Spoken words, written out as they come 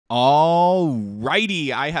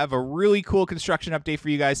Alrighty, I have a really cool construction update for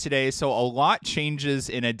you guys today. So a lot changes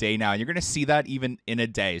in a day now, and you're going to see that even in a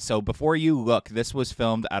day. So before you look, this was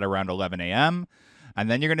filmed at around 11 a.m.,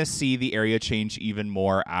 and then you're going to see the area change even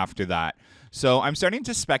more after that. So I'm starting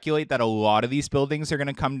to speculate that a lot of these buildings are going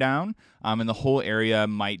to come down, and the whole area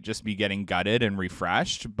might just be getting gutted and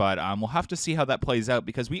refreshed. But we'll have to see how that plays out,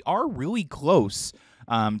 because we are really close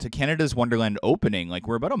to Canada's Wonderland opening. Like,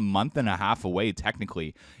 we're about a month and a half away,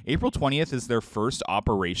 technically. April 20th is their first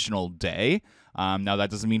operational day. Now, that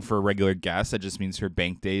doesn't mean for regular guests. That just means for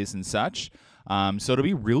bank days and such. So it'll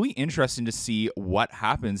be really interesting to see what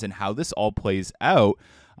happens and how this all plays out,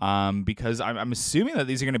 because I'm assuming that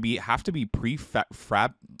these are going to have to be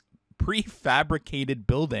prefabricated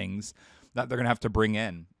buildings that they're going to have to bring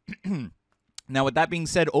in. Now, with that being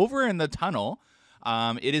said, over in the tunnel,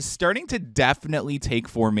 it is starting to definitely take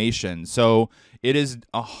formation. So it is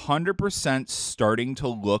 100% starting to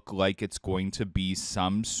look like it's going to be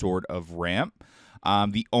some sort of ramp.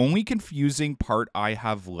 The only confusing part I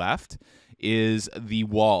have left is the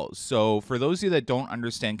walls. So for those of you that don't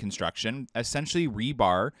understand construction, essentially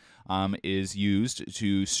rebar is used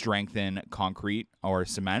to strengthen concrete or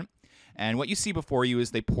cement. And what you see before you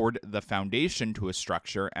is they poured the foundation to a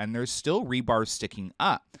structure, and there's still rebar sticking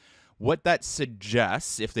up. What that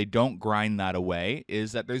suggests, if they don't grind that away,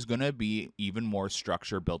 is that there's going to be even more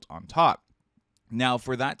structure built on top. Now,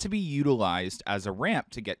 for that to be utilized as a ramp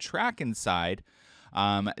to get track inside,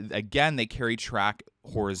 again, they carry track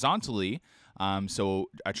horizontally. So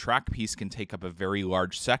a track piece can take up a very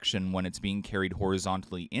large section when it's being carried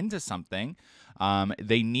horizontally into something.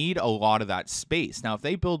 They need a lot of that space. Now, if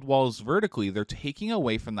they build walls vertically, they're taking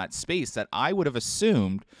away from that space that I would have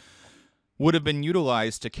assumed would have been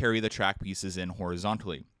utilized to carry the track pieces in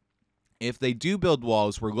horizontally. If they do build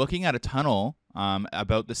walls, we're looking at a tunnel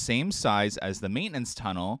about the same size as the maintenance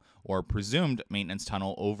tunnel, or presumed maintenance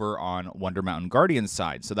tunnel, over on Wonder Mountain Guardian's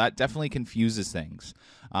side. So that definitely confuses things,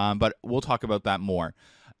 but we'll talk about that more.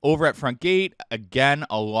 Over at Front Gate, again,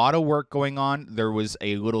 a lot of work going on. There was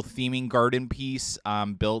a little theming garden piece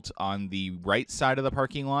built on the right side of the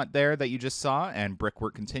parking lot there that you just saw, and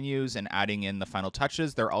brickwork continues and adding in the final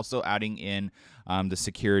touches. They're also adding in the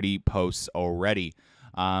security posts already.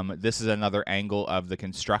 This is another angle of the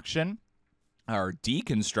construction, or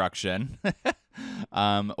deconstruction,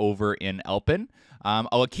 over in Alpen.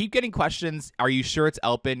 I'll keep getting questions. Are you sure it's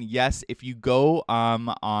Alpen? Yes. If you go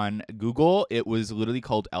on Google, it was literally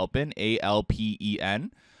called Alpen,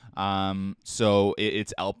 A-L-P-E-N. So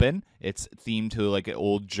it's Alpen. It's themed to like an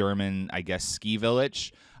old German, I guess, ski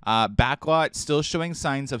village. Backlot still showing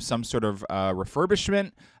signs of some sort of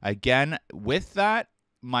refurbishment. Again, with that,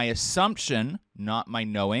 my assumption, not my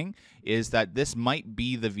knowing, is that this might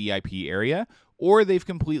be the VIP area, or they've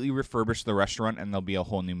completely refurbished the restaurant and there'll be a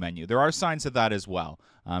whole new menu. There are signs of that as well.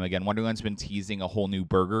 Again, Wonderland's been teasing a whole new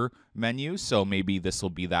burger menu, so maybe this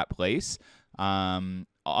will be that place.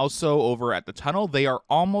 Also, over at the tunnel, they are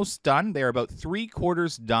almost done. They are about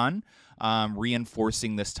 3/4 done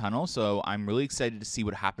reinforcing this tunnel, so I'm really excited to see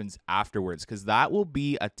what happens afterwards, because that will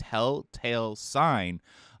be a telltale sign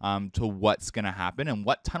to what's going to happen and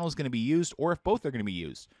what tunnel is going to be used, or if both are going to be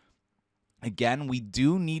used. Again, we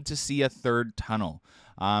do need to see a third tunnel.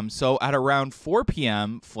 So at around 4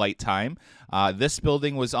 p.m. flight time, this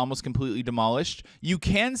building was almost completely demolished. You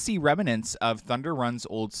can see remnants of Thunder Run's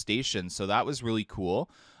old station, so that was really cool.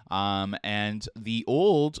 And the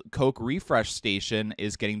old Coke Refresh station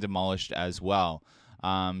is getting demolished as well.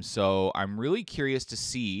 So I'm really curious to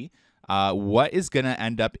see what is going to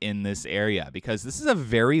end up in this area, because this is a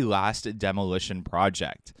very last demolition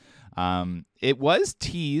project. It was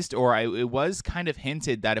teased, or it was kind of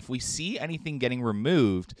hinted that if we see anything getting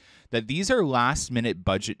removed, that these are last minute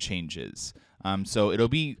budget changes. So it'll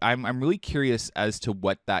be, I'm really curious as to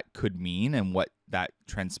what that could mean and what that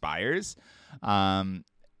transpires.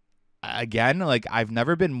 Again, like, I've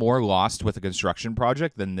never been more lost with a construction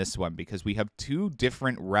project than this one, because we have two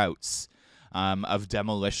different routes of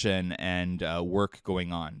demolition and work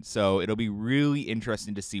going on. So it'll be really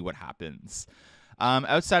interesting to see what happens.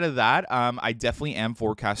 Outside of that, I definitely am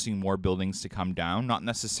forecasting more buildings to come down, not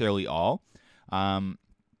necessarily all.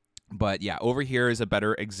 But yeah, over here is a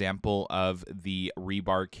better example of the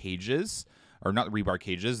rebar cages, or not rebar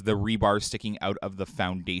cages, the rebar sticking out of the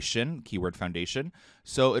foundation, keyword foundation.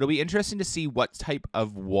 So it'll be interesting to see what type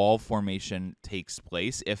of wall formation takes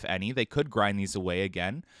place, if any. They could grind these away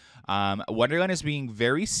again. Wonderland is being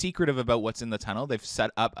very secretive about what's in the tunnel. They've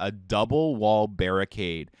set up a double wall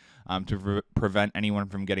barricade to prevent anyone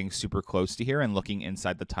from getting super close to here and looking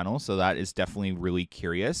inside the tunnel. So that is definitely really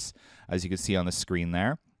curious, as you can see on the screen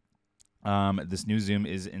there. This new zoom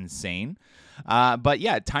is insane. But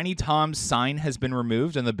yeah, Tiny Tom's sign has been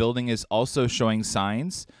removed, and the building is also showing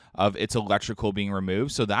signs of its electrical being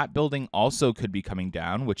removed. So that building also could be coming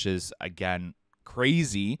down, which is, again,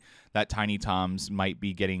 crazy that Tiny Tom's might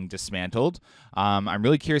be getting dismantled. I'm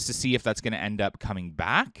really curious to see if that's going to end up coming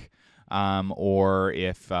back. Or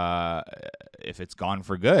if it's gone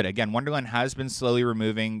for good. Again, Wonderland has been slowly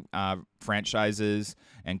removing franchises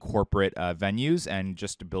and corporate venues and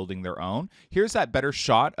just building their own. Here's that better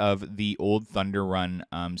shot of the old Thunder Run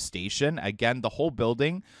station. Again, the whole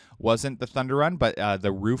building wasn't the Thunder Run, but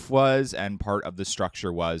the roof was and part of the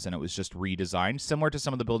structure was, and it was just redesigned, similar to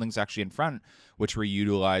some of the buildings actually in front, which were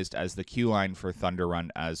utilized as the queue line for Thunder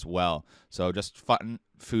Run as well. So just fun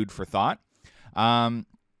food for thought.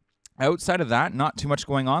 Outside of that, not too much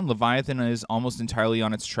going on. Leviathan is almost entirely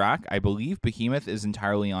on its track. I believe Behemoth is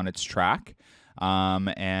entirely on its track.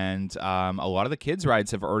 And a lot of the kids' rides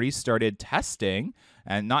have already started testing,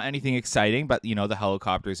 and not anything exciting, but, you know, the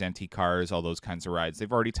helicopters, antique cars, all those kinds of rides.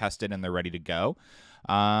 They've already tested and they're ready to go.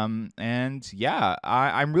 And yeah,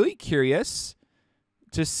 I'm really curious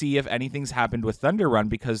to see if anything's happened with Thunder Run,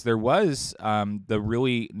 because there was the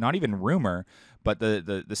really, not even rumor, but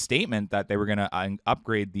the statement that they were going to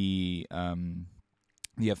upgrade the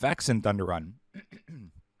effects in Thunder Run.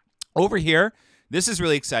 Over here, this is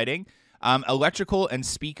really exciting. Electrical and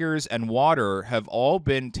speakers and water have all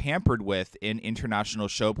been tampered with in International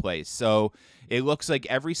Showplace. So it looks like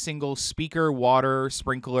every single speaker, water,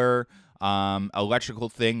 sprinkler, electrical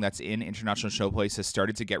thing that's in International Showplace has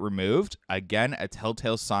started to get removed. Again, a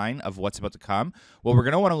telltale sign of what's about to come. What we're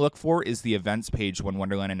going to want to look for is the events page when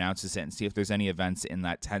Wonderland announces it, and see if there's any events in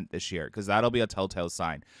that tent this year, because that'll be a telltale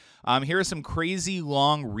sign. Here is some crazy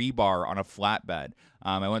long rebar on a flatbed.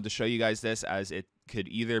 I wanted to show you guys this, as it could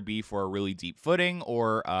either be for a really deep footing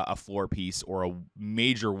or a floor piece or a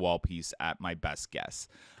major wall piece at my best guess.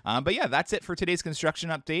 But yeah, that's it for today's construction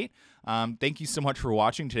update. Thank you so much for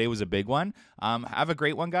watching. Today was a big one. Have a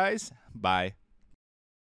great one, guys. Bye.